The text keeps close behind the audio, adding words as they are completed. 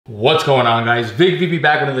What's going on, guys? Big VP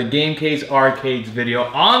back with another Gamecase Arcades video.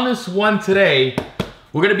 On this one today,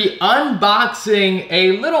 we're gonna be unboxing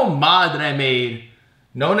a little mod that I made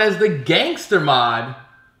known as the Gangster mod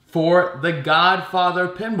for the Godfather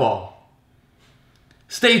Pinball.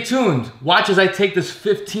 Stay tuned. Watch as I take this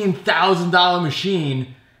 $15,000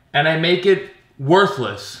 machine and I make it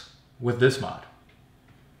worthless with this mod.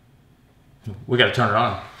 We gotta turn it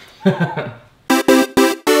on.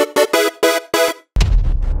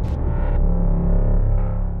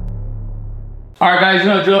 Alright guys, you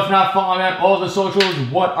know the drill. If you're not following me on all the socials,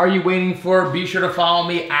 what are you waiting for? Be sure to follow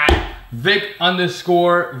me at Vic_VP.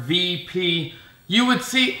 You would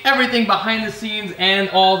see everything behind the scenes and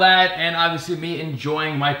all that, and obviously me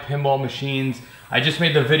enjoying my pinball machines. I just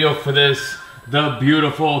made the video for this, the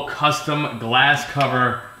beautiful custom glass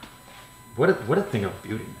cover. What a thing of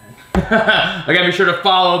beauty, man. Again, be sure to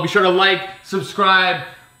follow, be sure to like, subscribe,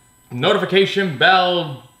 notification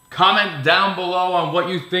bell, comment down below on what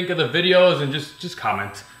you think of the videos, and just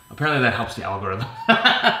comment. Apparently that helps the algorithm.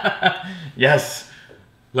 Yes,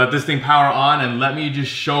 let this thing power on and let me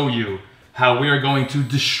just show you how we are going to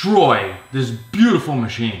destroy this beautiful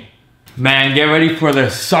machine. Man, get ready for the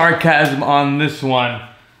sarcasm on this one.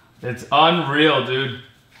 It's unreal, dude.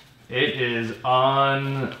 It is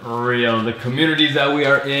unreal. The communities that we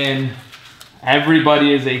are in,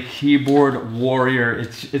 everybody is a keyboard warrior.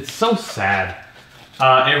 It's so sad.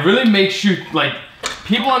 It really makes you, like,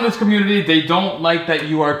 people in this community, they don't like that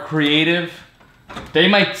you are creative. They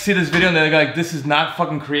might see this video and they're like, this is not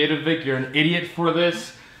fucking creative, Vic. You're an idiot for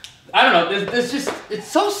this. I don't know, it's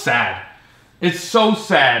so sad. It's so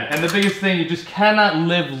sad. And the biggest thing, you just cannot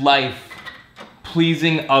live life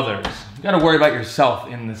pleasing others. You gotta worry about yourself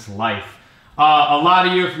in this life. A lot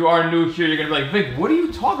of you, if you are new here, you're gonna be like, Vic, what are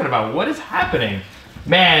you talking about? What is happening?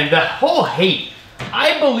 Man, the whole hate,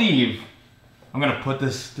 I believe, I'm gonna put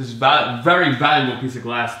this very valuable piece of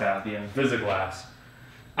glass down, the Invisiglass.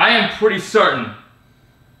 I am pretty certain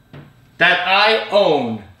that I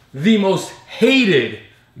own the most hated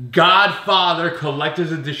Godfather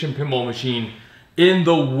Collector's Edition pinball machine in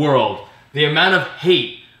the world. The amount of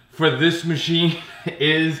hate for this machine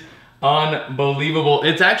is unbelievable.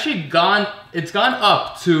 It's actually gone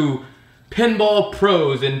up to pinball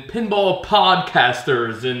pros and pinball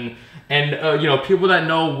podcasters and you know, people that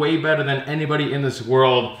know way better than anybody in this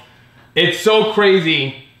world. It's so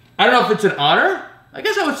crazy. I don't know if it's an honor. I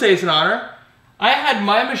guess I would say it's an honor. I had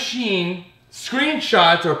my machine,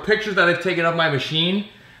 screenshots or pictures that I've taken of my machine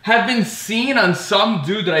have been seen on some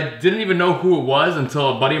dude that I didn't even know who it was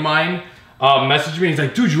until a buddy of mine messaged me. He's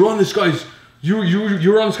like, dude, you're on this guy's,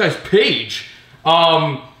 you're on this guy's page.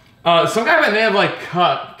 Some guy by the name of like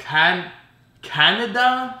Canada?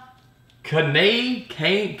 Canada?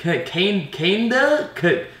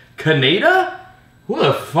 Who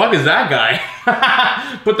the fuck is that guy?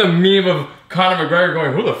 Put the meme of Conor McGregor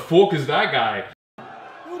going, who the fuck is that guy?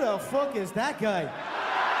 Who the fuck is that guy?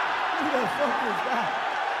 Who the fuck is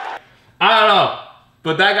that? I don't know,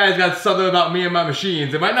 but that guy's got something about me and my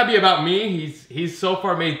machines. It might not be about me. He's so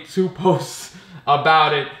far made 2 posts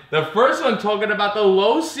about it. The first one talking about the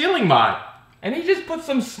low ceiling mod. And he just put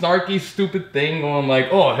some snarky, stupid thing on like,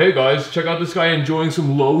 oh, hey guys, check out this guy enjoying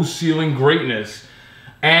some low ceiling greatness.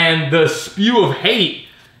 And the spew of hate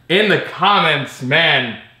in the comments,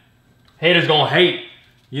 man, haters gonna hate.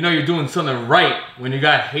 You know you're doing something right when you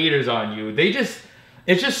got haters on you.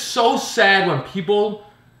 It's just so sad when people,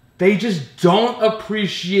 they just don't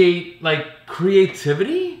appreciate like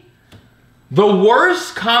creativity. The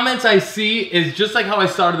worst comments I see is just like how I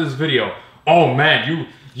started this video. Oh man,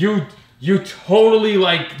 you totally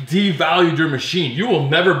like devalued your machine. You will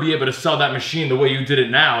never be able to sell that machine the way you did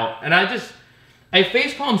it now. And I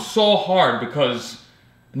facepalm so hard because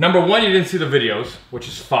number one, you didn't see the videos, which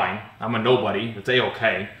is fine. I'm a nobody, it's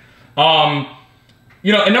a-okay.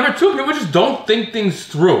 You know, and number two, people just don't think things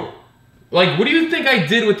through. Like, what do you think I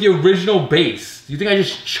did with the original base? Do you think I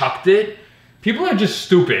just chucked it? People are just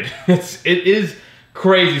stupid. It is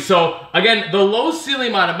crazy. So again, the low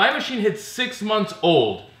ceiling mod, my machine hit 6 months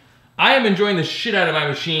old. I am enjoying the shit out of my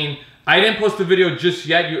machine. I didn't post the video just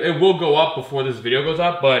yet. It will go up before this video goes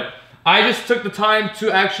up, but I just took the time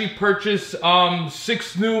to actually purchase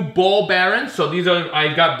 6 new ball bearings. So these are,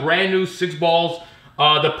 I got brand new 6 balls,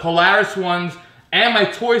 the Polaris ones, and my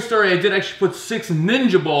Toy Story, I did actually put 6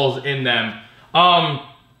 Ninja balls in them.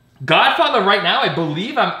 Godfather right now, I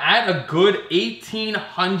believe I'm at a good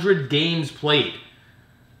 1,800 games played.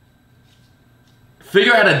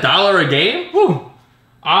 Figure at $1 a game? Whew.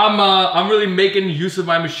 I'm really making use of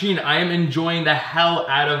my machine. I am enjoying the hell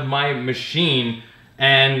out of my machine.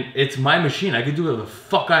 and it's my machine. I can do whatever the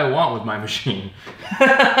fuck I want with my machine.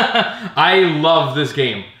 I love this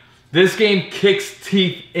game. This game kicks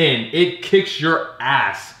teeth in. It kicks your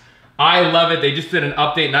ass. I love it. They just did an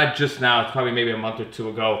update, not just now. It's probably maybe a month or two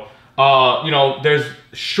ago. You know, there's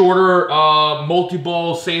shorter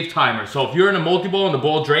multi-ball save timer. So if you're in a multi-ball and the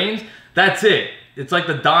ball drains, that's it. It's like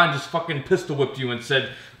the Don just fucking pistol whipped you and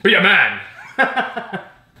said, be a man.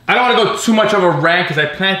 I don't want to go too much of a rant because I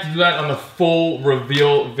plan to do that on the full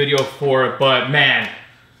reveal video for it. But man,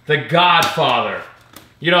 The Godfather.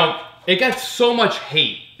 You know, it got so much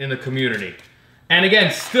hate in the community. And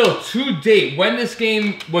again, still to date, when this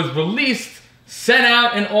game was released, sent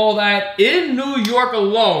out and all that, in New York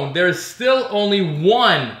alone, there's still only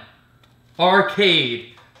one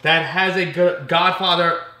arcade that has a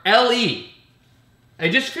Godfather LE. I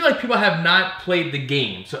just feel like people have not played the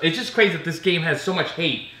game. So it's just crazy that this game has so much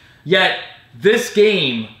hate. Yet, this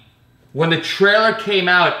game, when the trailer came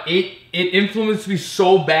out, it influenced me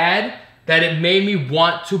so bad that it made me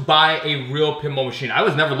want to buy a real pinball machine. I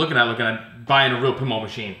was never looking at buying a real pinball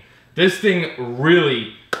machine. This thing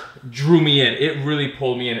really drew me in. It really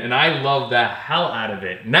pulled me in, and I love the hell out of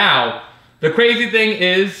it. Now, the crazy thing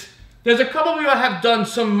is, there's a couple of people that have done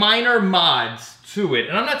some minor mods to it.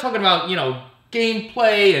 And I'm not talking about, you know,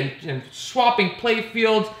 gameplay and swapping play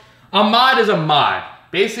fields. A mod is a mod.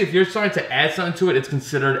 Basically, if you're starting to add something to it, it's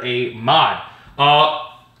considered a mod.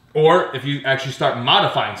 Or if you actually start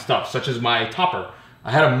modifying stuff, such as my topper.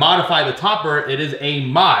 I had to modify the topper. It is a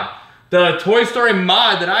mod. The Toy Story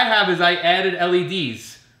mod that I have is I added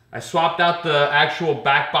LEDs. I swapped out the actual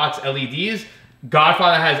back box LEDs.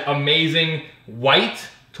 Godfather has amazing white.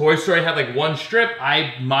 Toy Story had like one strip.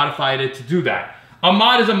 I modified it to do that. A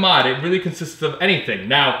mod is a mod. It really consists of anything.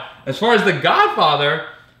 Now, as far as The Godfather,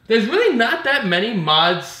 there's really not that many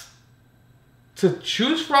mods to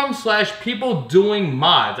choose from / people doing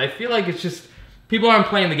mods. I feel like it's just people aren't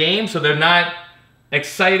playing the game, so they're not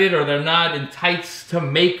excited or they're not enticed to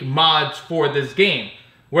make mods for this game.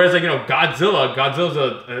 Whereas, like, you know, Godzilla's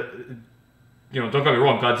a you know, don't get me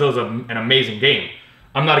wrong, Godzilla's an amazing game.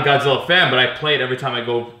 I'm not a Godzilla fan, but I play it every time I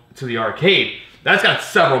go to the arcade. That's got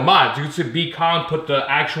several mods. You could be calm, put the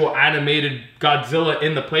actual animated Godzilla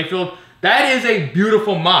in the playfield. That is a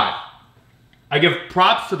beautiful mod. I give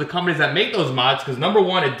props to the companies that make those mods because number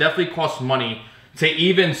one, it definitely costs money to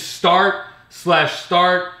even start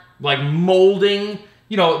like molding.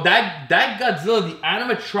 You know, that Godzilla, the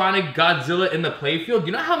animatronic Godzilla in the playfield,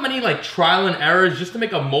 you know how many like trial and errors just to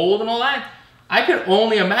make a mold and all that? I can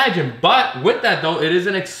only imagine. But with that though, it is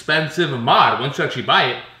an expensive mod once you actually buy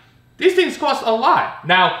it. These things cost a lot.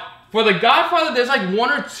 Now, for The Godfather, there's like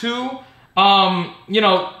one or two. You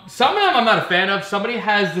know, some of them I'm not a fan of. Somebody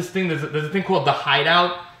has this thing, there's a thing called The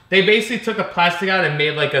Hideout. They basically took a plastic out and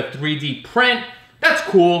made like a 3D print. That's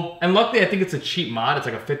cool. And luckily, I think it's a cheap mod. It's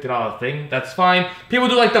like a $50 thing. That's fine. People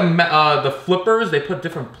do like the flippers. They put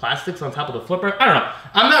different plastics on top of the flipper. I don't know.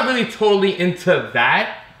 I'm not really totally into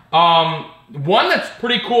that. One that's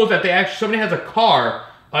pretty cool is that they actually, somebody has a car.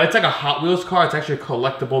 It's like a Hot Wheels car. It's actually a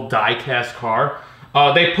collectible die-cast car.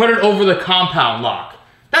 They put it over the compound lock.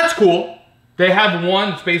 That's cool. They have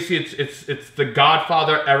one. It's basically it's the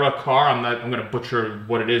Godfather era car. I'm gonna butcher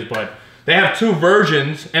what it is, but they have two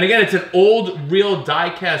versions. And again, it's an old real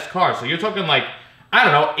die-cast car. So you're talking like, I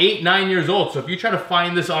don't know, 8, 9 years old. So if you try to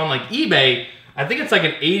find this on like eBay, I think it's like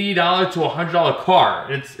an $80 to $100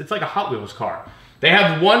 car. It's like a Hot Wheels car. They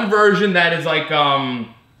have one version that is like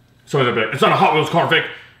it's not a Hot Wheels car, Vic.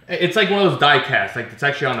 It's like one of those die-casts. Like it's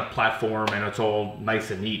actually on a platform and it's all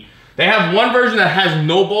nice and neat. They have one version that has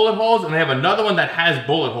no bullet holes, and they have another one that has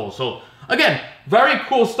bullet holes. So, again, very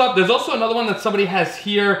cool stuff. There's also another one that somebody has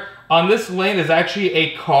here. On this lane is actually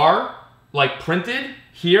a car, like, printed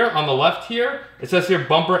here on the left here. It says here,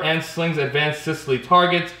 bumper and slings, advanced Sicily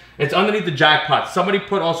targets. It's underneath the jackpot. Somebody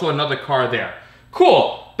put also another car there.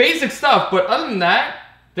 Cool. Basic stuff, but other than that,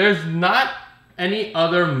 there's not any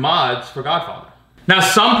other mods for Godfather. Now,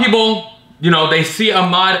 some people, you know, they see a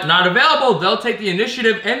mod not available, they'll take the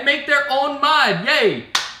initiative and make their own mod. Yay!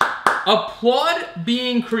 Applaud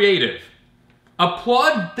being creative.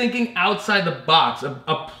 Applaud thinking outside the box.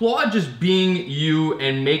 Applaud just being you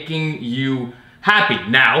and making you happy.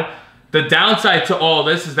 Now, the downside to all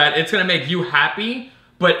this is that it's gonna make you happy,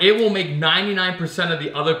 but it will make 99% of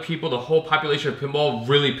the other people, the whole population of pinball,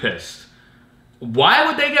 really pissed. Why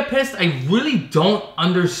would they get pissed? I really don't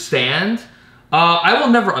understand. I will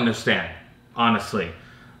never understand. Honestly.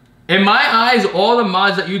 In my eyes, all the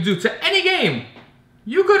mods that you do to any game,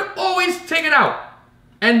 you could always take it out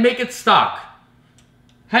and make it stock.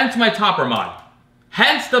 Hence my topper mod.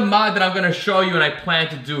 Hence the mod that I'm gonna show you and I plan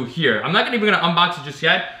to do here. I'm not even gonna unbox it just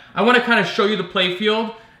yet. I wanna kind of show you the play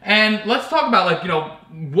field. And let's talk about, like, you know,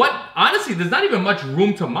 what, honestly, there's not even much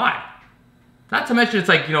room to mod. Not to mention, it's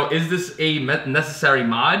like, you know, is this a necessary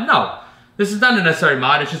mod? No, this is not a necessary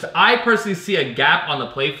mod. It's just I personally see a gap on the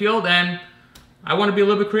play field and I want to be a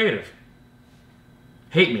little bit creative.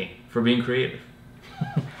 Hate me for being creative.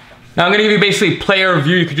 Now I'm going to give you basically player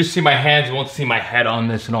view. You can just see my hands. You won't see my head on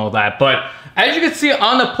this and all that. But as you can see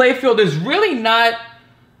on the play field, there's really not,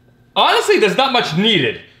 honestly, there's not much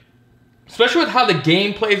needed. Especially with how the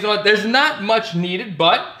game plays on it, there's not much needed.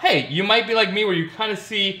 But hey, you might be like me where you kind of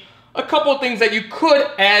see a couple of things that you could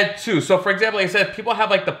add to. So for example, like I said, people have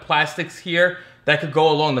like the plastics here that could go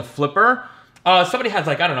along the flipper. Somebody has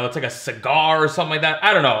like, I don't know, it's like a cigar or something like that.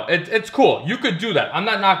 I don't know, it's cool. You could do that. I'm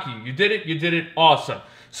not knocking you. You did it, awesome.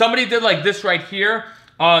 Somebody did like this right here.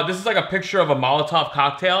 This is like a picture of a Molotov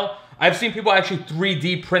cocktail. I've seen people actually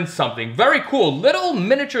 3D print something. Very cool, little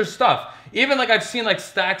miniature stuff. Even like I've seen like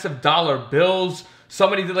stacks of dollar bills.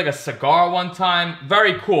 Somebody did like a cigar one time.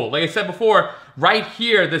 Very cool. Like I said before, right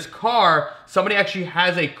here, this car, somebody actually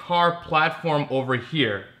has a car platform over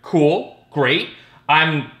here. Cool, great.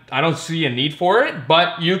 I don't see a need for it,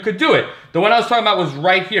 but you could do it. The one I was talking about was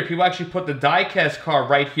right here. People actually put the die-cast car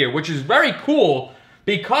right here, which is very cool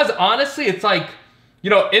because honestly, it's like, you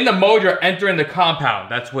know, in the mode, you're entering the compound.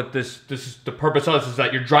 That's what this is, the purpose of this is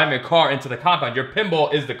that you're driving a car into the compound. Your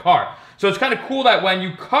pinball is the car. So it's kind of cool that when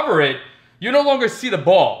you cover it, you no longer see the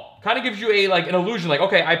ball. Kind of gives you a like an illusion, like,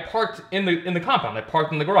 okay, I parked in the compound, I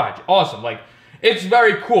parked in the garage. Awesome, like, it's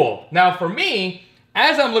very cool. Now for me,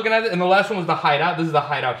 as I'm looking at it, and the last one was the hideout. This is the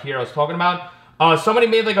hideout here I was talking about. Somebody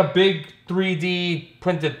made like a big 3D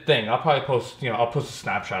printed thing. I'll probably post, you know, I'll post a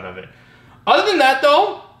snapshot of it. Other than that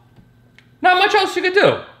though, not much else you could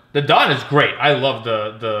do. The Don is great. I love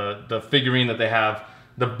the figurine that they have,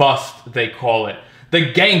 the bust they call it.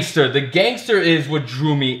 The Gangster. The Gangster is what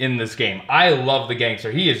drew me in this game. I love the Gangster.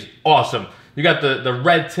 He is awesome. You got the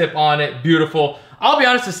red tip on it. Beautiful. I'll be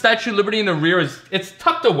honest, the Statue of Liberty in the rear it's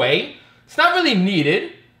tucked away. It's not really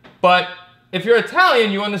needed, but if you're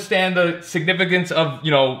Italian, you understand the significance of,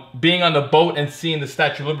 you know, being on the boat and seeing the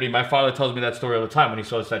Statue of Liberty. My father tells me that story all the time when he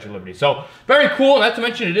saw the Statue of Liberty. So, very cool. Not to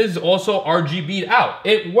mention, it is also RGB'd out.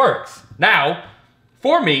 It works. Now,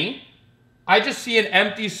 for me, I just see an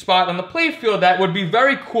empty spot on the play field that would be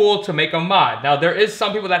very cool to make a mod. Now, there is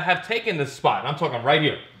some people that have taken this spot. I'm talking right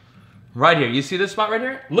here. Right here. You see this spot right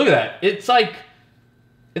here? Look at that. It's like,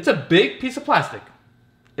 it's a big piece of plastic.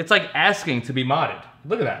 It's like asking to be modded.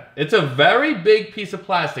 Look at that. It's a very big piece of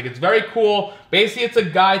plastic. It's very cool. Basically, it's a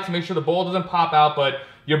guide to make sure the ball doesn't pop out, but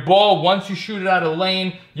your ball, once you shoot it out of the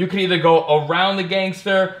lane, you can either go around the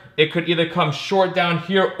Gangster, it could either come short down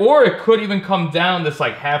here, or it could even come down this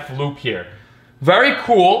like half loop here. Very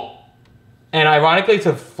cool, and ironically, it's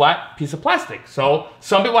a flat piece of plastic. So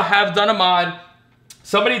some people have done a mod.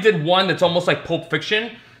 Somebody did one that's almost like Pulp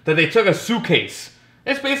Fiction, that they took a suitcase.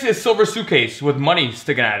 It's basically a silver suitcase with money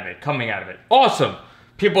sticking out of it, coming out of it. Awesome.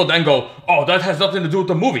 People then go, oh, that has nothing to do with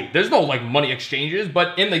the movie. There's no like money exchanges,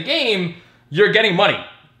 but in the game, you're getting money.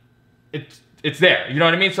 It's there, you know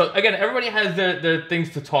what I mean? So again, everybody has their things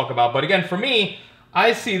to talk about. But again, for me,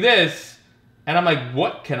 I see this, and I'm like,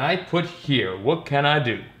 what can I put here? What can I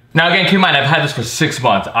do? Now again, keep in mind, I've had this for 6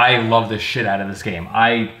 months. I love the shit out of this game.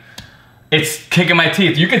 It's kicking my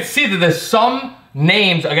teeth. You can see that there's some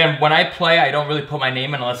names, again, when I play, I don't really put my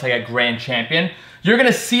name in unless I get Grand Champion. You're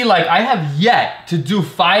gonna see, like, I have yet to do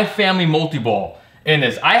 5-family multi-ball in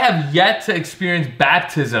this. I have yet to experience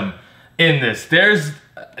baptism in this. There's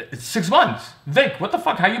 6 months. Vic, what the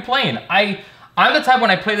fuck, how you playing? I'm the type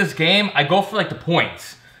when I play this game, I go for like the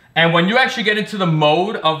points. And when you actually get into the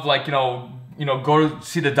mode of like, you know, go to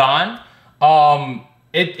see the Don,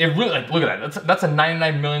 it really, like, look at that. That's a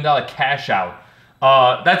 $99 million cash out.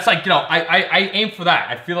 That's like, you know, I aim for that.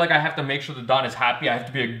 I feel like I have to make sure the Don is happy. I have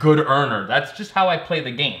to be a good earner. That's just how I play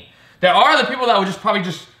the game. There are other people that would probably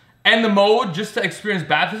just end the mode just to experience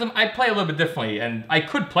baptism. I play a little bit differently, and I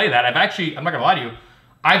could play that. I'm not gonna lie to you,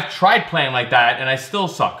 I've tried playing like that, and I still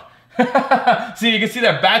suck. See, you can see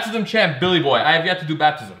that baptism champ Billy Boy. I have yet to do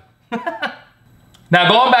baptism. Now,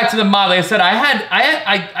 going back to the mod, like I said,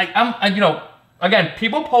 I'm, you know, again,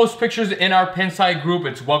 people post pictures in our Pinside group.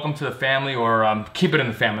 It's welcome to the family, or keep it in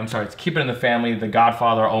the family. I'm sorry, it's keep it in the family, the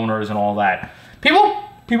Godfather owners and all that.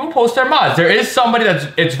 People post their mods. There is somebody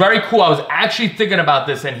it's very cool. I was actually thinking about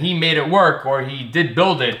this, and he made it work, or he did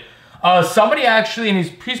build it. Somebody actually, and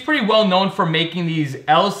he's pretty well known for making these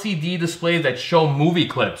LCD displays that show movie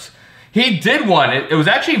clips. He did one. It was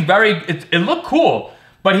actually it looked cool.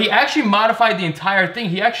 But he actually modified the entire thing.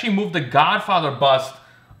 He actually moved the Godfather bust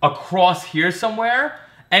across here somewhere,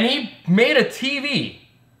 and he made a TV.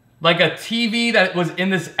 Like a TV that was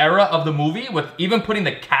in this era of the movie, with even putting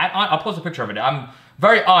the cat on. I'll post a picture of it. I'm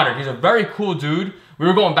very honored. He's a very cool dude. We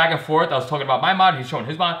were going back and forth. I was talking about my mod. He's showing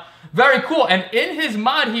his mod. Very cool. And in his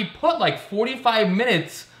mod, he put like 45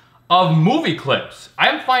 minutes of movie clips.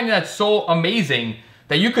 I'm finding that so amazing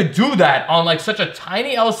that you could do that on like such a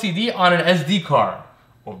tiny LCD on an SD card.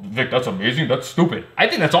 Well, Vic, that's amazing. That's stupid. I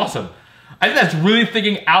think that's awesome. I think that's really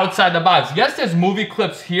thinking outside the box. Yes, there's movie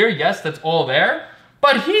clips here. Yes, that's all there.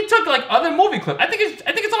 But he took like other movie clips. I think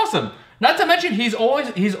it's awesome. Not to mention he's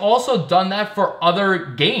also done that for other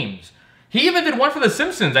games. He even did one for The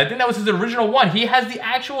Simpsons. I think that was his original one. He has the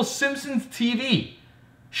actual Simpsons TV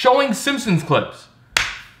showing Simpsons clips.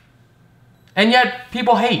 And yet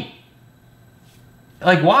people hate.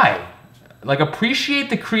 Like, why? Like, appreciate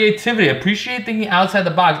the creativity, appreciate thinking outside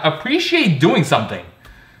the box, appreciate doing something.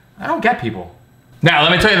 I don't get people. Now,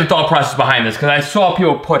 let me tell you the thought process behind this, because I saw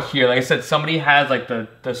people put here, like I said, somebody has like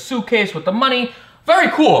the suitcase with the money. Very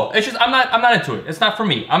cool. It's just, I'm not into it. It's not for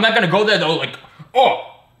me. I'm not gonna go there though, like, oh,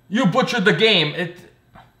 you butchered the game.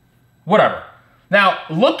 Whatever. Now,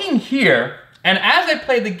 looking here, and as I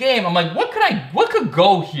played the game, I'm like, what could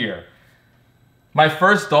go here? My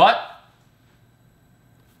first thought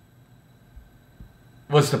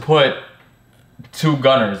was to put 2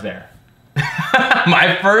 gunners there.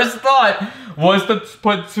 My first thought was to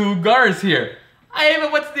put 2 gunners here. I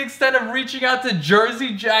even went to the extent of reaching out to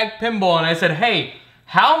Jersey Jack Pinball and I said, hey,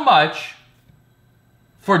 how much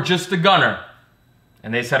for just the gunner?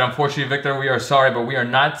 And they said, unfortunately, Victor, we are sorry, but we are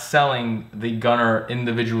not selling the gunner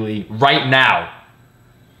individually right now.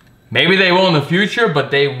 Maybe they will in the future,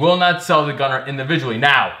 but they will not sell the gunner individually.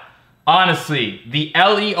 Now, honestly, the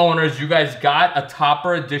LE owners, you guys got a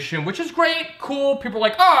topper edition, which is great, cool. People are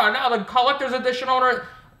like, oh, now the collector's edition owner.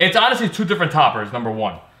 It's honestly 2 different toppers, number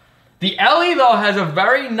 1. The LE, though, has a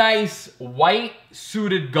very nice white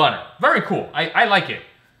suited gunner. Very cool. I like it.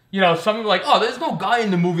 You know, some people are like, oh, there's no guy in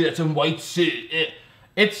the movie that's in white suit.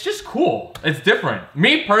 It's just cool. It's different.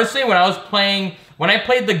 Me, personally, when I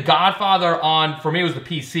played The Godfather on, for me, it was the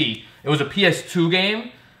PC. It was a PS2 game.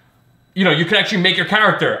 You know, you could actually make your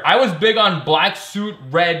character. I was big on black suit,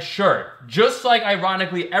 red shirt. Just like,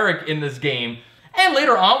 ironically, Eric in this game. And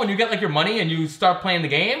later on, when you get like your money and you start playing the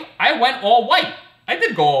game, I went all white. I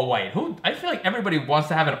did go all white. I feel like everybody wants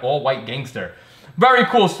to have an all-white gangster. Very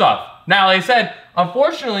cool stuff. Now, like I said,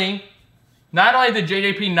 unfortunately, not only did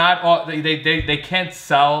JJP they can't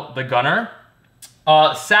sell the gunner.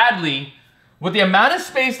 Sadly, with the amount of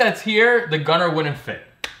space that's here, the gunner wouldn't fit.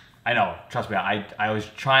 I know, trust me, I was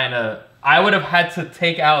trying to, I would have had to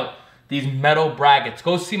take out these metal brackets.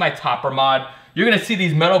 Go see my topper mod. You're gonna see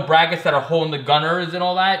these metal brackets that are holding the gunners and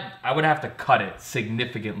all that. I would have to cut it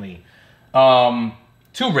significantly.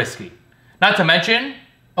 Too risky. Not to mention,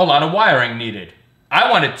 a lot of wiring needed.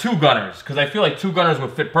 I wanted 2 gunners, because I feel like 2 gunners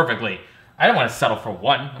would fit perfectly. I don't want to settle for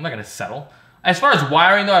 1. I'm not gonna settle. As far as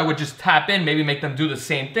wiring though, I would just tap in, maybe make them do the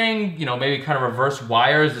same thing, you know, maybe kind of reverse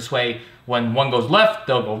wires. This way, when one goes left,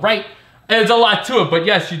 they'll go right. There's a lot to it, but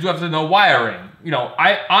yes, you do have to know wiring. You know,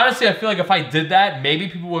 honestly, I feel like if I did that, maybe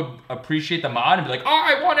people would appreciate the mod and be like, oh,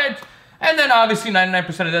 I want it. And then obviously 99%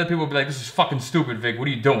 of the other people would be like, this is fucking stupid, Vic, what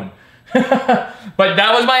are you doing? But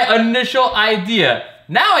that was my initial idea.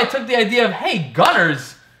 Now I took the idea of, hey,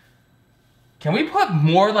 gunners, can we put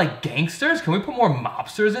more like gangsters? Can we put more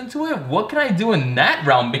mobsters into it? What can I do in that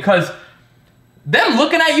realm? Because them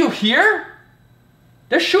looking at you here,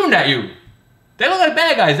 they're shooting at you. They look like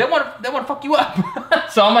bad guys. They want to fuck you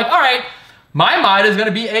up. So I'm like, all right, my mod is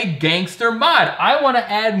gonna be a gangster mod. I want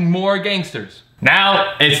to add more gangsters.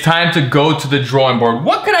 Now it's time to go to the drawing board.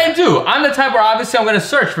 What can I do? I'm the type where obviously I'm gonna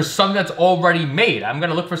search for something that's already made. I'm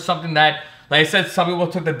gonna look for something that, like I said, some people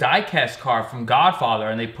took the die-cast card from Godfather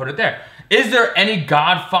and they put it there. Is there any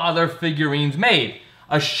Godfather figurines made?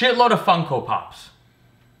 A shitload of Funko Pops.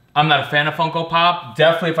 I'm not a fan of Funko Pop.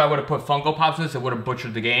 Definitely if I would have put Funko Pops in this, it would have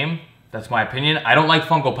butchered the game. That's my opinion. I don't like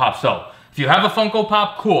Funko Pops though. If you have a Funko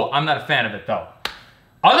Pop, cool. I'm not a fan of it though.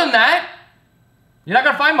 Other than that, you're not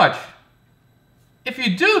gonna find much. If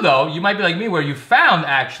you do though, you might be like me where you found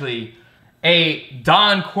actually a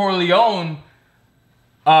Don Corleone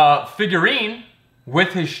figurine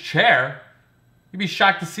with his chair. You'd be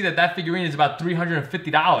shocked to see that that figurine is about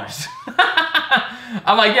 $350.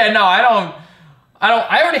 I'm like, yeah, no,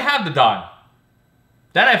 I already have the Don.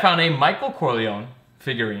 Then I found a Michael Corleone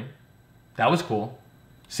figurine. That was cool.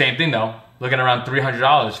 Same thing though, looking around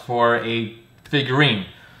 $300 for a figurine.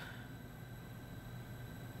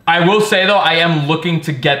 I will say though, I am looking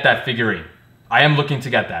to get that figurine. I am looking to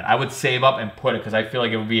get that. I would save up and put it because I feel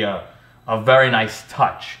like it would be a very nice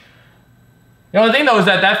touch. The only thing though is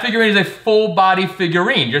that that figurine is a full body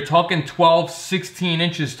figurine. You're talking 12, 16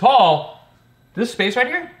 inches tall. This space right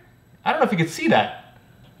here, I don't know if you can see that.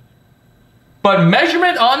 But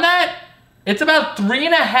measurement on that, it's about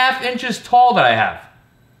 3.5 inches tall that I have.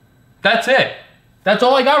 That's it. That's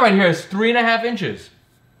all I got right here is 3.5 inches.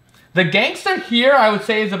 The Gangster here, I would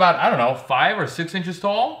say is about, I don't know, 5 or 6 inches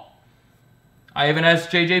tall. I even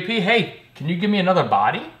asked JJP, hey, can you give me another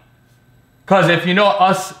body? Because if you know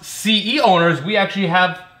us CE owners, we actually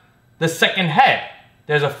have the second head.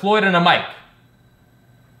 There's a Floyd and a Mike.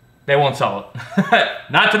 They won't sell it.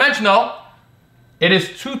 Not to mention though, it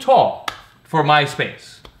is too tall for my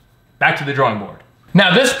space. Back to the drawing board.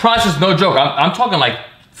 Now this process, no joke, I'm talking like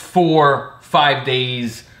 4-5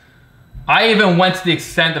 days. I even went to the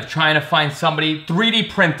extent of trying to find somebody 3D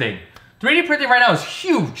printing. 3D printing right now is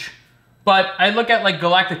huge. But I look at like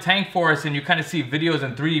Galactic Tank Force and you kind of see videos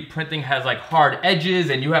and 3D printing has like hard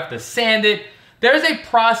edges and you have to sand it. There's a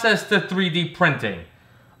process to 3D printing.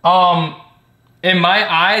 In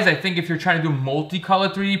my eyes, I think if you're trying to do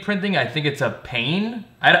multicolored 3D printing, I think it's a pain.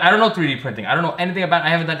 I don't know 3D printing. I don't know anything about it. I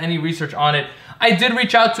haven't done any research on it. I did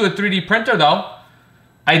reach out to a 3D printer though.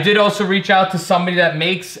 I did also reach out to somebody that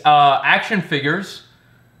makes action figures.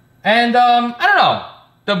 And I don't know.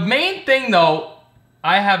 The main thing though,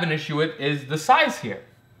 I have an issue with is the size here.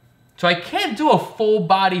 So I can't do a full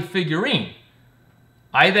body figurine.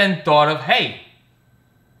 I then thought of, hey,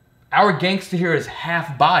 our Gangster here is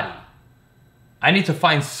half body. I need to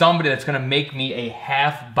find somebody that's gonna make me a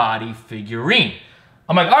half body figurine.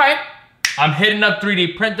 I'm like, all right, I'm hitting up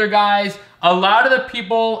 3D printer guys. A lot of the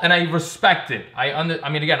people, and I respect it. I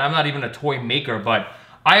mean, again, I'm not even a toy maker, but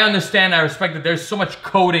I understand, I respect that there's so much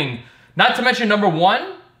coding. Not to mention, number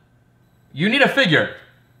one, you need a figure.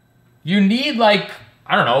 You need like,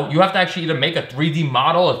 I don't know, you have to actually either make a 3D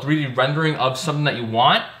model, a 3D rendering of something that you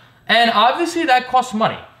want. And obviously that costs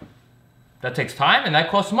money. That takes time and that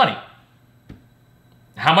costs money.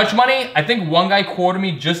 How much money? I think one guy quoted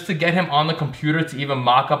me just to get him on the computer to even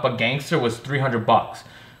mock up a Gangster was 300 bucks.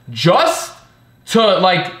 Just to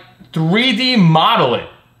like 3D model it.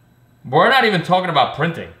 We're not even talking about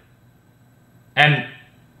printing. And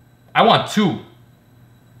I want 2.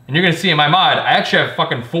 And you're gonna see in my mod, I actually have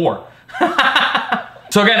fucking 4.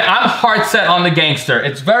 So again, I'm hard set on the Gangster.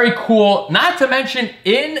 It's very cool. Not to mention,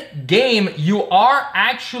 in game, you are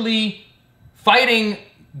actually fighting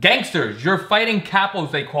gangsters. You're fighting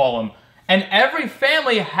capos, they call them. And every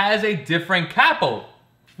family has a different capo.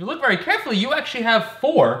 If you look very carefully, you actually have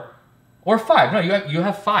 4 or 5. No, you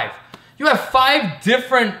have 5. You have 5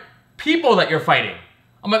 different people that you're fighting.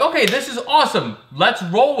 I'm like, okay, this is awesome. Let's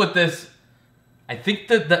roll with this. I think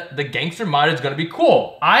that the Gangster mod is gonna be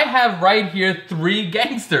cool. I have right here 3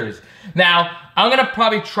 Gangsters. Now, I'm gonna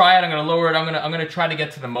probably try it, I'm gonna lower it, I'm gonna try to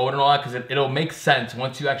get to the mode and all that because it'll make sense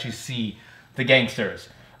once you actually see the Gangsters.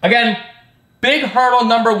 Again, big hurdle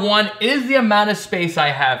number 1 is the amount of space I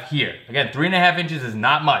have here. Again, 3.5 inches is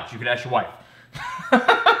not much. You could ask your wife.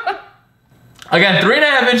 Again,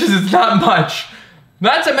 3.5 inches is not much.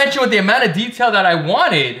 Not to mention with the amount of detail that I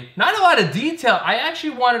wanted, not a lot of detail, I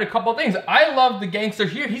actually wanted a couple of things. I love the Gangster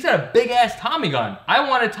here. He's got a big ass Tommy gun. I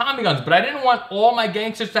wanted Tommy guns, but I didn't want all my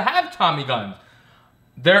Gangsters to have Tommy guns.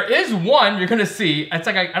 There is one, you're gonna see, it's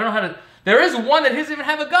like, I don't know how to, there is one that doesn't even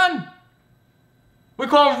have a gun. We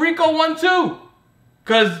call him Rico 1-2,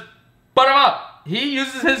 because, butt him up. He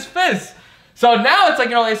uses his fists. So now it's like,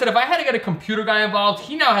 you know, like I said, if I had to get a computer guy involved,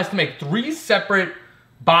 he now has to make 3 separate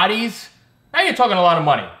bodies. Now you're talking a lot of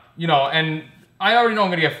money, you know, and I already know I'm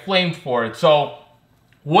gonna get flamed for it. So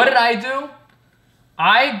what did I do?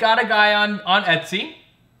 I got a guy on Etsy.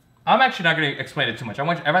 I'm actually not gonna explain it too much.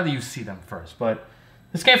 I'd rather you see them first, but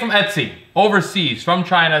this came from Etsy, overseas, from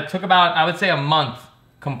China. Took about, I would say, a month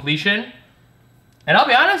completion. And I'll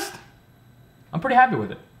be honest, I'm pretty happy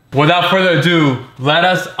with it. Without further ado, let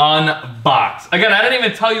us unbox. Again, I didn't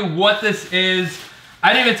even tell you what this is.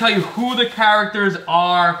 I didn't even tell you who the characters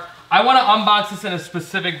are. I want to unbox this in a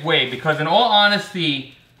specific way because in all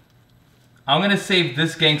honesty, I'm going to save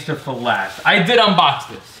this Gangster for last. I did unbox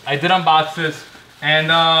this. And,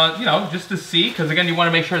 you know, just to see, because again, you want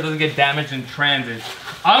to make sure it doesn't get damaged in transit.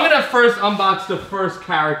 I'm going to first unbox the first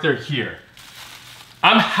character here.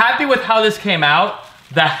 I'm happy with how this came out.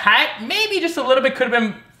 The hat, maybe just a little bit, could have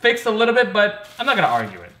been fixed a little bit, but I'm not going to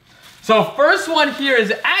argue it. So first one here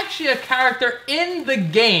is actually a character in the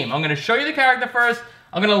game. I'm going to show you the character first.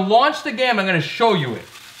 I'm gonna launch the game, I'm gonna show you it.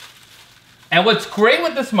 And what's great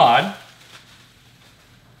with this mod,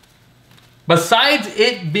 besides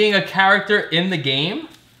it being a character in the game,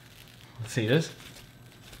 Let's see this.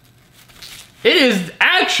 It is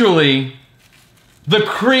actually the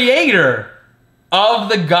creator of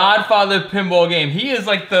the Godfather pinball game. He is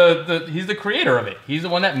like he's the creator of it. He's the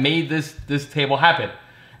one that made this table happen.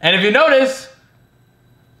 And if you notice,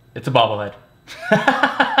 it's a bobblehead.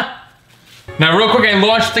 Now real quick, I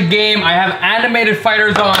launched the game. I have animated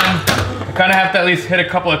fighters on. I kind of have to at least hit a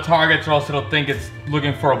couple of targets or else it'll think it's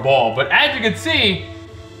looking for a ball. But as you can see,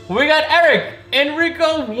 we got Eric,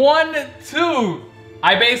 Enrico 1, 2.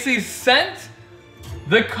 I basically sent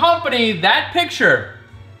the company that picture.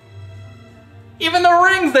 Even the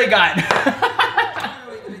rings they got.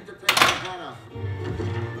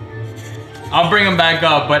 I'll bring them back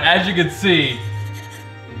up, but as you can see,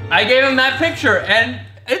 I gave him that picture and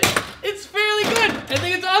it's fairly good. I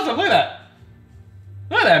think it's awesome. Look at that.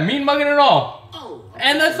 Look at that, mean mugging and all.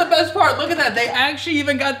 And that's the best part. Look at that. They actually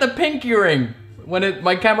even got the pinky ring when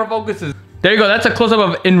my camera focuses. There you go. That's a close-up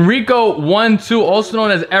of Enrico 1, 2, also known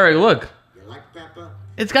as Eric. Look. You like pepper?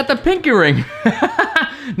 It's got the pinky ring.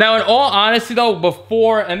 Now, in all honesty, though,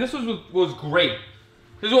 before, and this was great.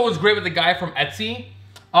 This is what was great with the guy from Etsy.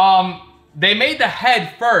 They made the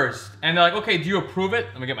head first, and they're like, okay, do you approve it?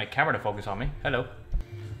 Let me get my camera to focus on me. Hello.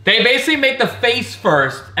 They basically make the face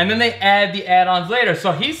first, and then they add the add-ons later.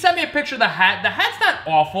 So he sent me a picture of the hat. The hat's not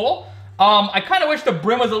awful. I kind of wish the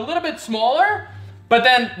brim was a little bit smaller, but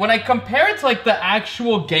then when I compare it to like the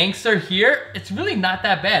actual Gangster here, it's really not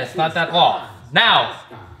that bad. It's not that off. Now,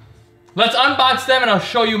 let's unbox them and I'll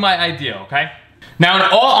show you my idea, okay? Now, in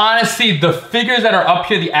all honesty, the figures that are up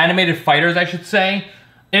here, the animated fighters, I should say,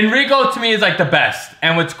 Enrico to me is like the best.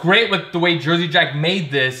 And what's great with the way Jersey Jack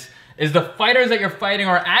made this is the fighters that you're fighting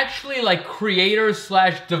are actually like creators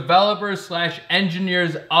slash developers slash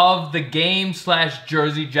engineers of the game slash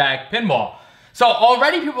Jersey Jack pinball. So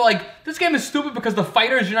already people are like, this game is stupid because the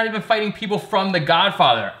fighters, you're not even fighting people from the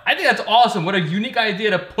Godfather. I think that's awesome. What a unique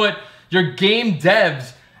idea to put your game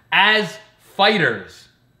devs as fighters.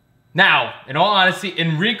 Now, in all honesty,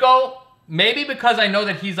 Enrico, maybe because I know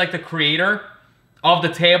that he's like the creator of the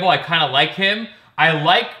table, I kind of like him. I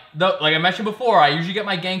like like I mentioned before, I usually get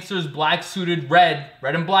my gangsters black suited red.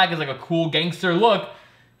 Red and black is like a cool gangster look.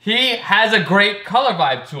 He has a great color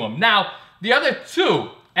vibe to him. Now, the other two,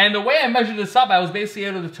 and the way I measured this up, I was basically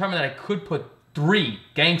able to determine that I could put 3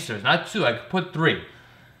 gangsters, not 2, I could put 3.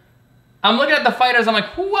 I'm looking at the fighters, I'm like,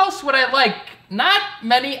 who else would I like? Not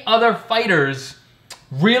many other fighters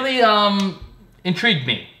really intrigued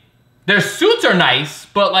me. Their suits are nice,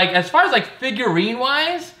 but like as far as like figurine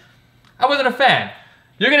wise, I wasn't a fan.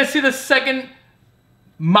 You're gonna see the second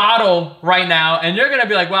model right now, and you're gonna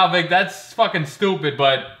be like, wow, Vic, that's fucking stupid,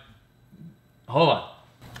 but hold on.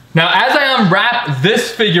 Now, as I unwrap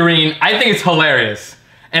this figurine, I think it's hilarious.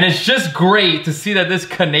 And it's just great to see that this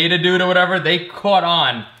Kaneda dude or whatever, they caught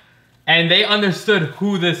on and they understood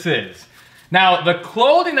who this is. Now, the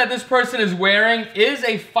clothing that this person is wearing is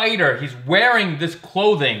a fighter. He's wearing this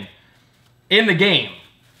clothing in the game.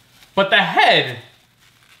 But the head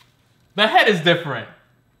is different.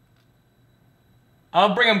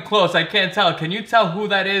 I'll bring him close. I can't tell. Can you tell who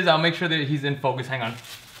that is? I'll make sure that he's in focus. Hang on.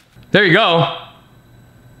 There you go.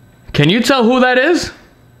 Can you tell who that is?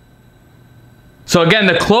 So again,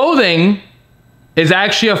 the clothing is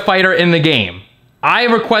actually a fighter in the game. I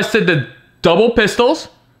requested the double pistols.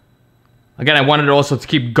 Again, I wanted also to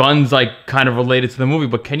keep guns like kind of related to the movie,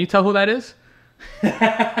 but can you tell who that is?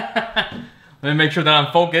 Let me make sure that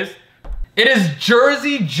I'm focused. It is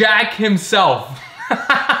Jersey Jack himself.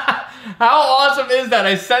 How awesome is that?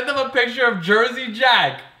 I sent them a picture of Jersey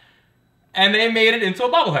Jack and they made it into a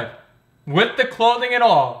bobblehead with the clothing and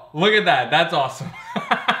all. Look at that. That's awesome.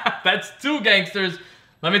 That's 2 gangsters.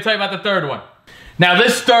 Let me tell you about the third one. Now,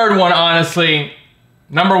 this third one, honestly,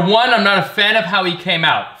 number 1, I'm not a fan of how he came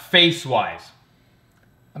out, face-wise.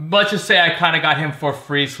 Let's just say I kind of got him for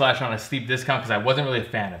free / on a steep discount because I wasn't really a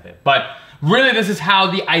fan of it. But really, this is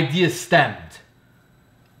how the idea stemmed.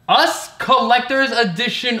 Us collector's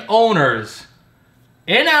edition owners,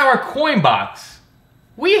 in our coin box,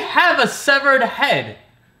 we have a severed head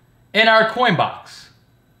in our coin box.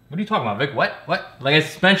 What are you talking about, Vic? What? Like I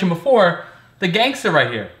mentioned before, the gangster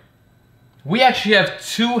right here. We actually have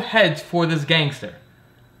 2 heads for this gangster.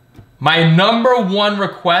 My number 1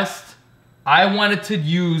 request, I wanted to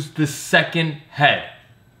use the second head.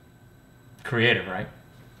 Creative, right?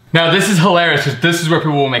 Now, this is hilarious because this is where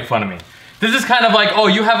people will make fun of me. This is kind of like, oh,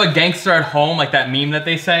 you have a gangster at home, like that meme that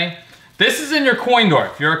they say. This is in your coin door.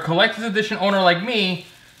 If you're a collector's edition owner like me,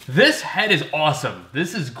 this head is awesome.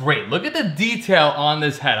 This is great. Look at the detail on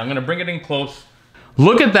this head. I'm gonna bring it in close.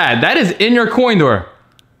 Look at that. That is in your coin door.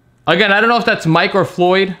 Again, I don't know if that's Mike or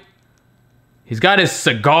Floyd. He's got his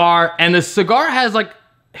cigar, and the cigar has like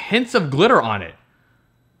hints of glitter on it.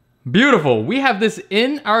 Beautiful. We have this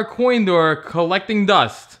in our coin door collecting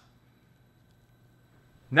dust.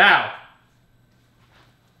 Now,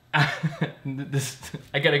 I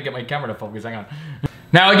gotta get my camera to focus, hang on.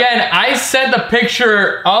 Now again, I sent a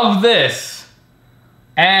picture of this,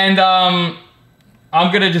 and I'm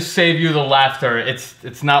gonna just save you the laughter.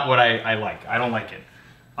 It's not what I like. I don't like it.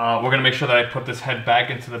 We're gonna make sure that I put this head back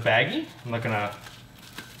into the baggie. I'm not gonna,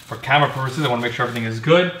 for camera purposes, I wanna make sure everything is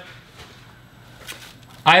good.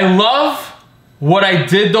 I love what I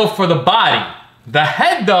did though for the body. The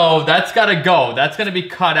head though, that's gotta go. That's gonna be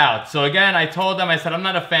cut out. So again, I told them, I said, I'm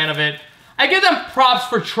not a fan of it. I give them props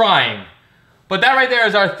for trying. But that right there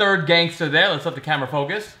is our third gangster there. Let's let the camera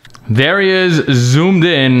focus. There he is, zoomed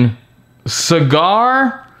in.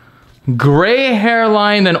 Cigar, gray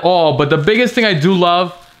hairline and all. But the biggest thing I do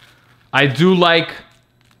love, I do like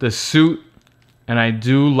the suit and I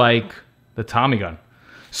do like the Tommy gun.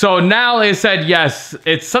 So now they said, yes,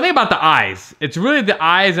 it's something about the eyes. It's really the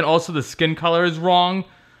eyes and also the skin color is wrong.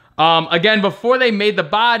 Again, before they made the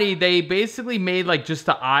body, they basically made like just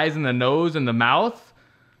the eyes and the nose and the mouth.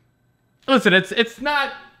 Listen, it's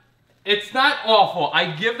not awful.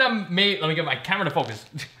 I give them, let me get my camera to focus.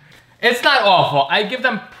 It's not awful. I give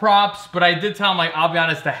them props, but I did tell them, like, I'll be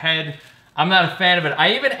honest, the head, I'm not a fan of it.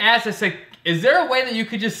 I even asked, I said, is there a way that you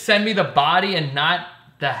could just send me the body and not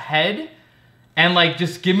the head? And like,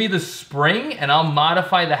 just give me the spring and I'll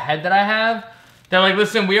modify the head that I have. They're like,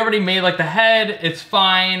 listen, we already made like the head. It's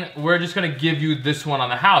fine. We're just gonna give you this one on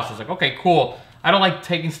the house. I was like, okay, cool. I don't like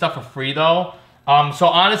taking stuff for free though. So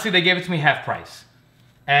honestly, they gave it to me half price.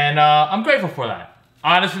 And I'm grateful for that.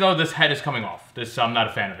 Honestly though, this head is coming off. This, I'm not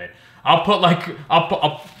a fan of it. I'll put like,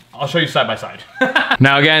 I'll show you side by side.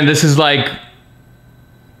 Now again, this is like,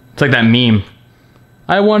 it's like that meme.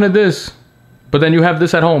 I wanted this, but then you have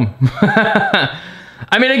this at home.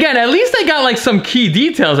 I mean, again, at least they got like some key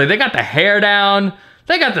details. Like they got the hair down.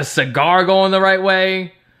 They got the cigar going the right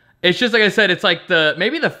way. It's just like I said, it's like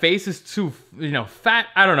maybe the face is too, you know, fat.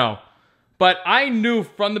 I don't know. But I knew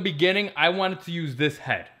from the beginning I wanted to use this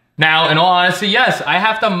head. Now, in all honesty, yes, I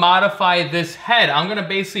have to modify this head. I'm gonna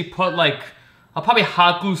basically put like, I'll probably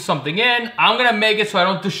hot glue something in. I'm gonna make it so I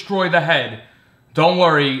don't destroy the head. Don't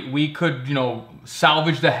worry, we could, you know,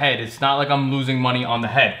 salvage the head. It's not like I'm losing money on the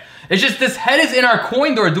head. It's just this head is in our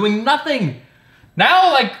coin door doing nothing.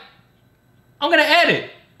 Now, like, I'm gonna add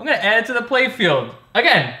it. I'm gonna add it to the play field.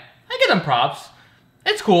 Again, I give them props.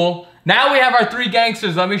 It's cool. Now we have our three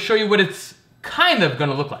gangsters. Let me show you what it's kind of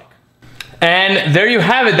gonna look like. And there you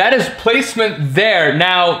have it. That is placement there.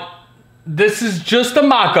 Now, this is just a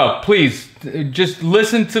mock-up. Please, just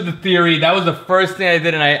listen to the theory. That was the first thing I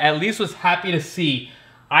did, and I at least was happy to see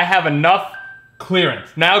I have enough clearance.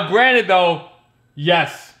 Now, granted though,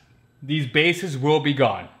 yes, these bases will be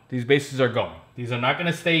gone. These bases are going. These are not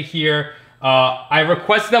gonna stay here. I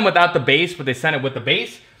requested them without the base, but they sent it with the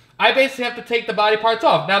base. I basically have to take the body parts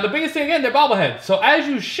off. Now, the biggest thing, again, they're bobbleheads. So as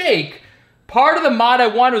you shake, part of the mod I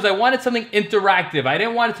wanted was I wanted something interactive. I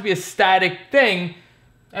didn't want it to be a static thing.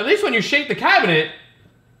 At least when you shake the cabinet,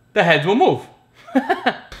 the heads will move.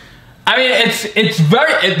 I mean, it's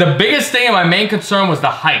very, the biggest thing and my main concern was the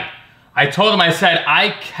height. I told them, I said,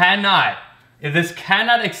 this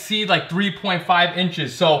cannot exceed like 3.5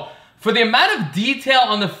 inches. So for the amount of detail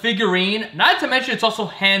on the figurine, not to mention it's also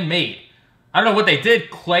handmade. I don't know what they did,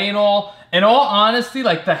 clay and all. In all honesty,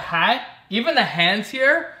 like the hat, even the hands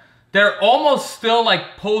here, they're almost still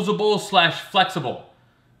like posable / flexible.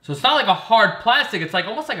 So it's not like a hard plastic, it's like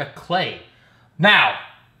almost like a clay. Now,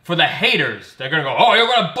 for the haters, they're gonna go, oh, you're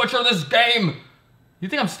gonna butcher this game. You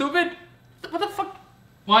think I'm stupid? What the fuck?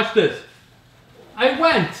 Watch this. I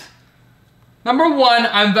went. Number one,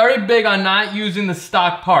 I'm very big on not using the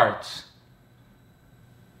stock parts.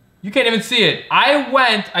 You can't even see it.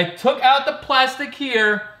 I took out the plastic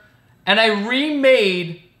here, and I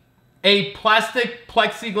remade a plastic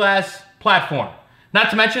plexiglass platform.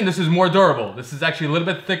 Not to mention, this is more durable. This is actually a little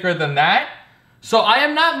bit thicker than that. So I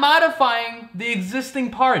am not modifying the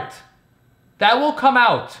existing part. That will come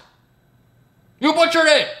out. You butchered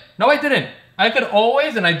it! No, I didn't. I could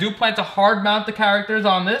always, and I do plan to hard mount the characters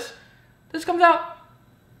on this. This comes out.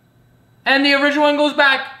 And the original one goes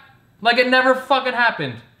back like it never fucking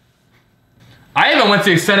happened. I even went to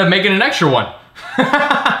the extent of making an extra one.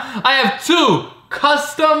 I have two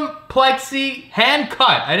custom plexi hand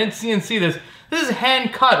cut. I didn't CNC this. This is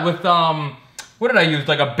hand cut with, what did I use?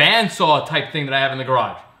 Like a bandsaw type thing that I have in the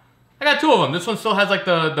garage. I got two of them. This one still has like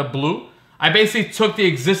the blue. I basically took the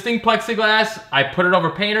existing plexiglass, I put it over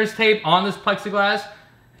painter's tape on this plexiglass,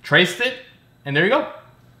 traced it, and there you go.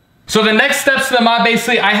 So the next steps to the mod,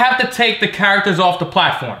 basically, I have to take the characters off the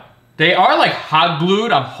platform. They are like hot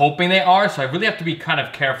glued, I'm hoping they are, so I really have to be kind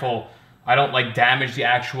of careful I don't like damage the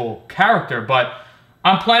actual character, but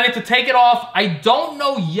I'm planning to take it off. I don't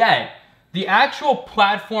know yet. The actual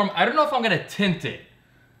platform, I don't know if I'm gonna tint it.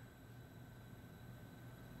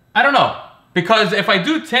 I don't know, because if I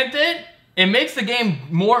do tint it, it makes the game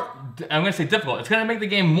more, I'm gonna say difficult. It's gonna make the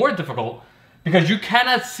game more difficult because you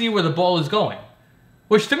cannot see where the ball is going,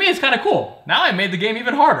 which to me is kind of cool. Now I made the game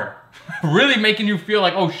even harder. Really making you feel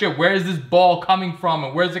like, oh shit, where is this ball coming from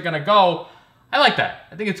and where's it gonna go? I like that.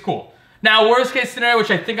 I think it's cool. Now, worst case scenario,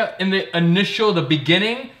 which I think in the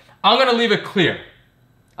beginning, I'm gonna leave it clear.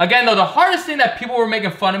 Again, though, the hardest thing that people were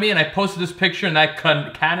making fun of me, and I posted this picture and that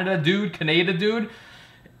Canada dude,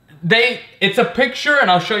 it's a picture,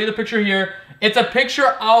 and I'll show you the picture here. It's a picture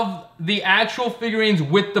of the actual figurines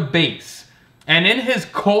with the base. And in his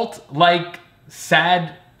cult-like,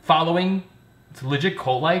 sad following, it's legit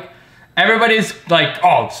cult-like, everybody's like,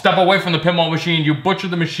 oh, step away from the pinball machine, you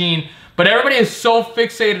butchered the machine. But everybody is so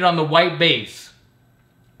fixated on the white base.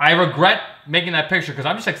 I regret making that picture because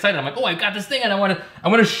I'm just excited. I'm like, oh, I got this thing and I want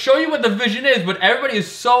to show you what the vision is, but everybody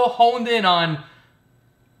is so honed in on,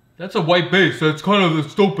 that's a white base. That's kind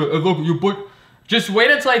of stupid. Look, you just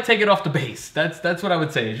wait until I take it off the base. That's what I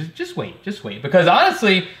would say. Just wait. Because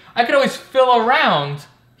honestly, I could always fill around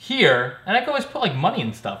here and I could always put like money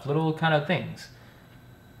and stuff, little kind of things.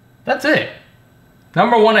 That's it.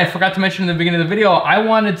 Number one, I forgot to mention in the beginning of the video, I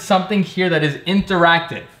wanted something here that is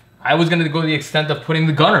interactive. I was going to go to the extent of putting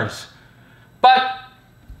the gunners. But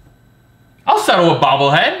I'll settle with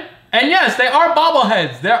bobblehead. And yes, they are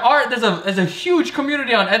bobbleheads. There's a huge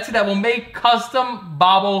community on Etsy that will make custom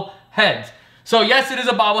bobbleheads. So yes, it is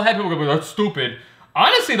a bobblehead. People are going to be like, that's stupid.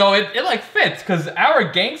 Honestly though, it like fits because our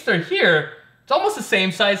Gangster here, it's almost the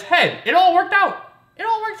same size head. It all worked out. It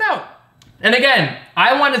all works out. And again,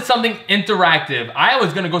 I wanted something interactive. I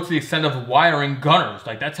was gonna go to the extent of wiring gunners.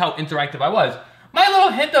 Like that's how interactive I was. My little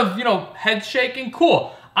hint of, head shaking,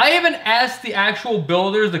 cool. I even asked the actual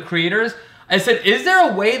builders, the creators, I said, is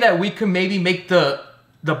there a way that we could maybe make the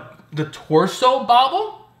torso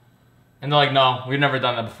bobble? And they're like, no, we've never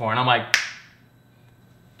done that before. And I'm like,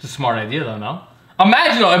 it's a smart idea though, no?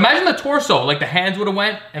 Imagine the torso, like the hands would have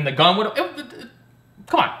went and the gun would have,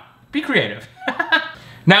 come on, be creative.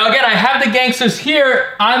 Now again, I have the Gangsters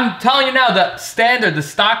here. I'm telling you now, the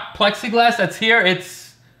stock plexiglass that's here,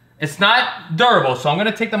 it's not durable, so I'm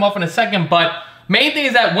gonna take them off in a second, but main thing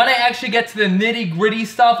is that when I actually get to the nitty gritty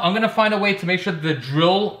stuff, I'm gonna find a way to make sure that they're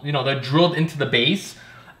drilled into the base.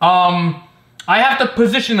 I have to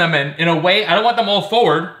position them in a way, I don't want them all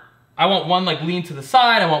forward. I want one like lean to the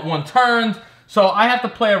side, I want one turned, so I have to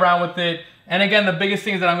play around with it. And again, the biggest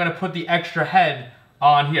thing is that I'm gonna put the extra head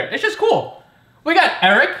on here. It's just cool. We got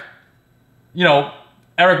Eric,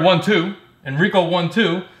 Eric 1-2, and Rico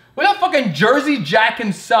 1-2. We got fucking Jersey Jack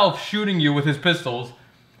himself shooting you with his pistols.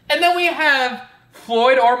 And then we have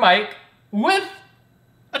Floyd or Mike with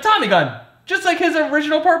a Tommy gun, just like his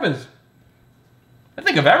original purpose. I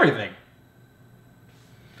think of everything.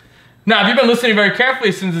 Now, if you've been listening very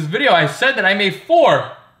carefully since this video, I said that I made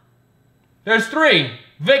 4. There's 3.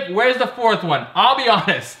 Vic, where's the 4th one? I'll be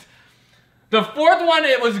honest. The 4th one,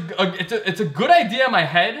 it's a good idea in my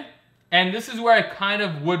head, and this is where I kind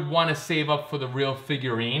of would want to save up for the real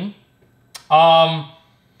figurine. I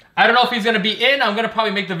don't know if he's going to be in. I'm going to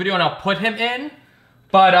probably make the video and I'll put him in,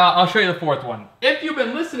 but I'll show you the 4th one. If you've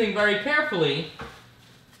been listening very carefully,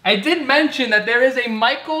 I did mention that there is a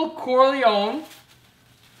Michael Corleone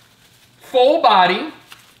full body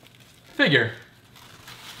figure.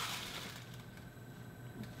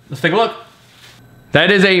 Let's take a look. That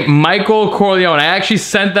is a Michael Corleone. I actually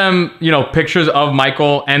sent them, pictures of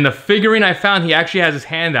Michael, and the figurine I found, he actually has his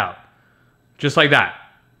hand out. Just like that.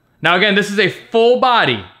 Now again, this is a full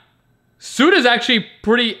body. Suit is actually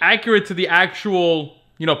pretty accurate to the actual,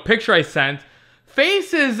 picture I sent.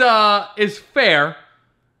 Face is fair.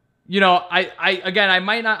 I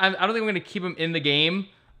might not, I don't think I'm gonna keep him in the game.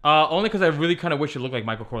 Only because I really kind of wish it looked like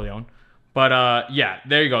Michael Corleone. But, yeah,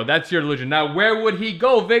 there you go. That's your illusion. Now, where would he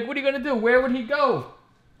go, Vic? What are you going to do? Where would he go?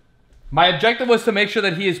 My objective was to make sure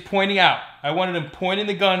that he is pointing out. I wanted him pointing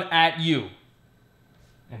the gun at you.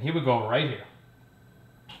 And he would go right here.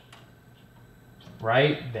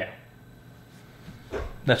 Right there.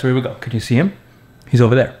 That's where he would go. Can you see him? He's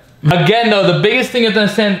over there. Again, though, the biggest thing is to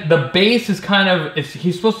understand, the base is kind of,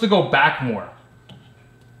 he's supposed to go back more.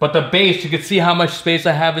 But the base, you can see how much space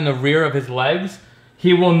I have in the rear of his legs.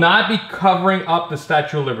 He will not be covering up the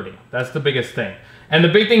Statue of Liberty. That's the biggest thing. And the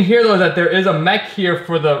big thing here, though, is that there is a mech here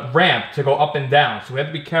for the ramp to go up and down. So we have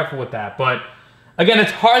to be careful with that. But Again,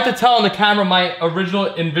 it's hard to tell on the camera my original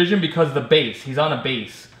envision because of the base. He's on a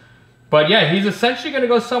base. But yeah, he's essentially gonna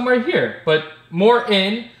go somewhere here, but more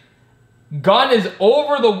in. Gun is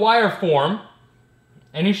over the wire form,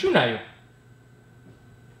 and he's shooting at you.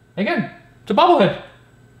 Again, it's a bobblehead.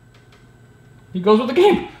 He goes with the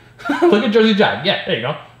game. Look at Jersey Jack. Yeah, there you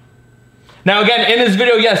go. Now again, in this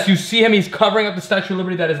video, yes, you see him, he's covering up the Statue of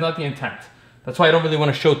Liberty. That is not the intent. That's why I don't really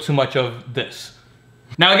want to show too much of this.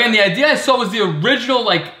 Now again, the idea I saw was the original,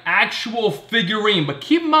 like, actual figurine, but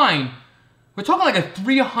keep in mind, we're talking like a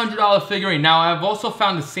 $300 figurine. Now, I've also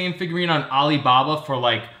found the same figurine on Alibaba for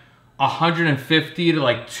like 150 to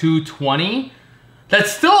like 220.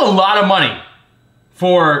 That's still a lot of money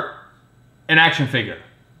for an action figure.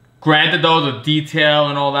 Granted though, the detail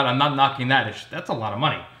and all that, I'm not knocking that. That's a lot of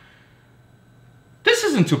money. This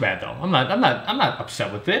isn't too bad though. I'm not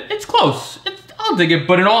upset with it. It's close. I'll dig it.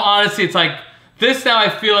 But in all honesty, it's like this now. I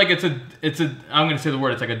feel like it's a. I'm gonna say the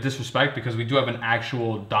word. It's like a disrespect because we do have an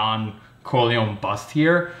actual Don Corleone bust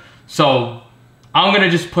here. So I'm gonna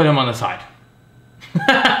just put him on the side.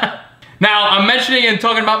 Now, I'm mentioning and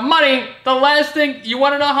talking about money. The last thing, you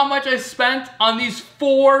wanna know how much I spent on these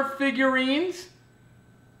 4 figurines?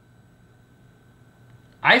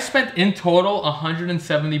 I spent in total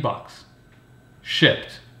 170 bucks.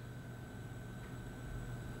 Shipped.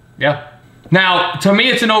 Yeah. Now, to me,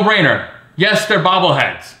 it's a no-brainer. Yes, they're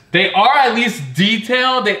bobbleheads. They are at least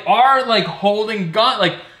detailed. They are like holding gun,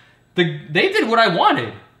 like they did what I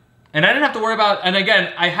wanted. And I didn't have to worry about, and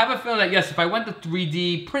again, I have a feeling that yes, if I went the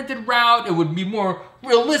 3D printed route, it would be more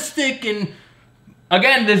realistic. And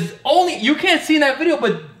again, there's only, you can't see in that video,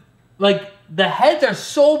 but like the heads are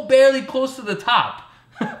so barely close to the top.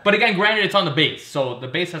 But again, granted, it's on the base, so the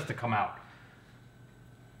base has to come out.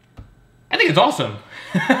 I think it's awesome.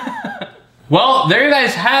 Well, there you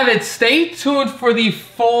guys have it. Stay tuned for the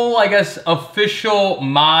full, I guess, official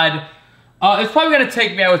mod. It's probably gonna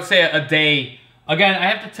take me, I would say, a day. Again, I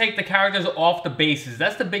have to take the characters off the bases.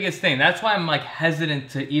 That's the biggest thing. That's why I'm like hesitant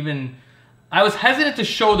to even... I was hesitant to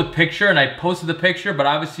show the picture and I posted the picture, but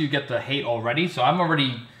obviously you get the hate already. So I'm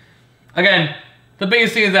already... Again, the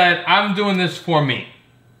biggest thing is that I'm doing this for me.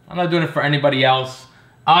 I'm not doing it for anybody else.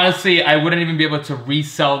 Honestly, I wouldn't even be able to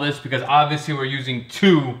resell this because obviously we're using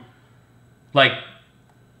 2, like,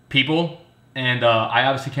 people. And I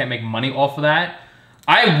obviously can't make money off of that.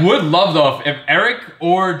 I would love though if Eric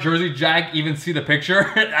or Jersey Jack even see the picture.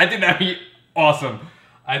 I think that'd be awesome.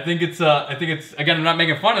 I think it's again, I'm not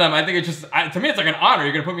making fun of them. I think it's just to me it's like an honor.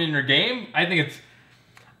 You're gonna put me in your game. I think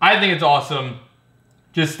it's awesome.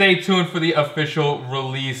 Just stay tuned for the official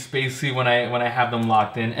release, basically when I have them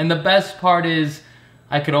locked in. And the best part is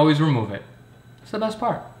I could always remove it. It's the best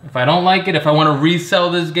part. If I don't like it, if I want to resell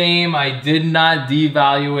this game, I did not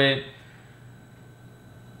devalue it.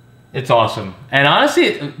 It's awesome. And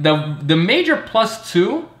honestly, the major plus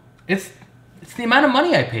too, it's the amount of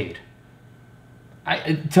money I paid.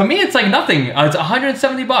 To me, it's like nothing. It's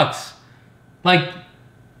 170 bucks. Like,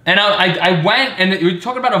 and I went, and we were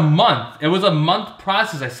talking about a month. It was a month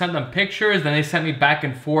process. I sent them pictures, then they sent me back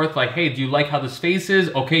and forth like, hey, do you like how this face is?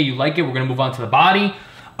 Okay, you like it, we're gonna move on to the body.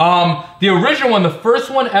 The original one, the first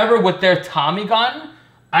one ever with their Tommy gun,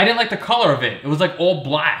 I didn't like the color of it. It was like all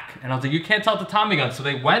black. And I was like, you can't tell it's a Tommy gun. So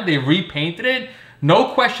they went, they repainted it,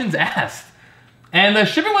 no questions asked. And the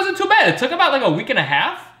shipping wasn't too bad. It took about like a week and a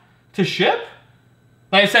half to ship.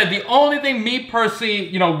 Like I said, the only thing, me personally,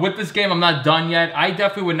 you know, with this game, I'm not done yet. I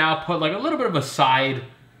definitely would now put like a little bit of a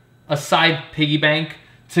side piggy bank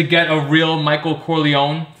to get a real Michael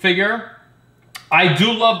Corleone figure. I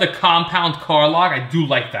do love the compound car lock. I do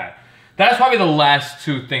like that. That's probably the last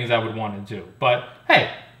 2 things I would want to do. But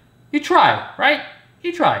hey, you try, right?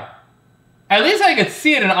 You try. At least I could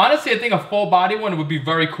see it, and honestly, I think a full body one would be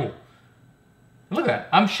very cool. Look at that.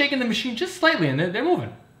 I'm shaking the machine just slightly, and they're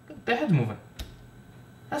moving. Their head's moving.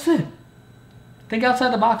 That's it. Think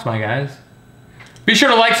outside the box, my guys. Be sure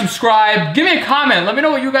to like, subscribe, give me a comment. Let me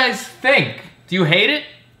know what you guys think. Do you hate it?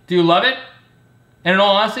 Do you love it? And in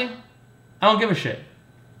all honesty, I don't give a shit.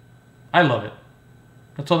 I love it.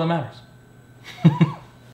 That's all that matters.